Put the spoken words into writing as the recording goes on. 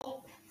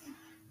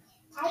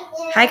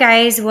Hi,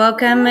 guys.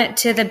 Welcome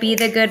to the Be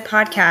the Good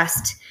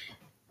podcast.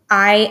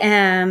 I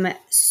am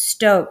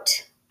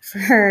stoked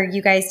for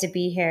you guys to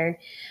be here.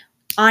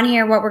 On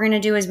here, what we're going to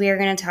do is we are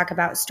going to talk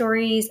about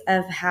stories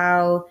of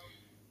how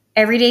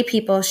everyday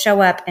people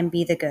show up and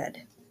be the good.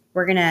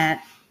 We're going to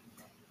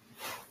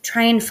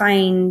try and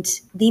find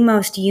the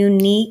most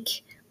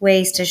unique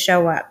ways to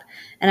show up.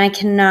 And I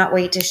cannot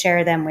wait to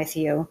share them with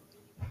you.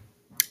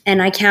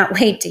 And I can't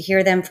wait to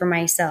hear them for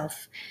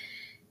myself.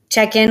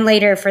 Check in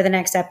later for the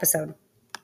next episode.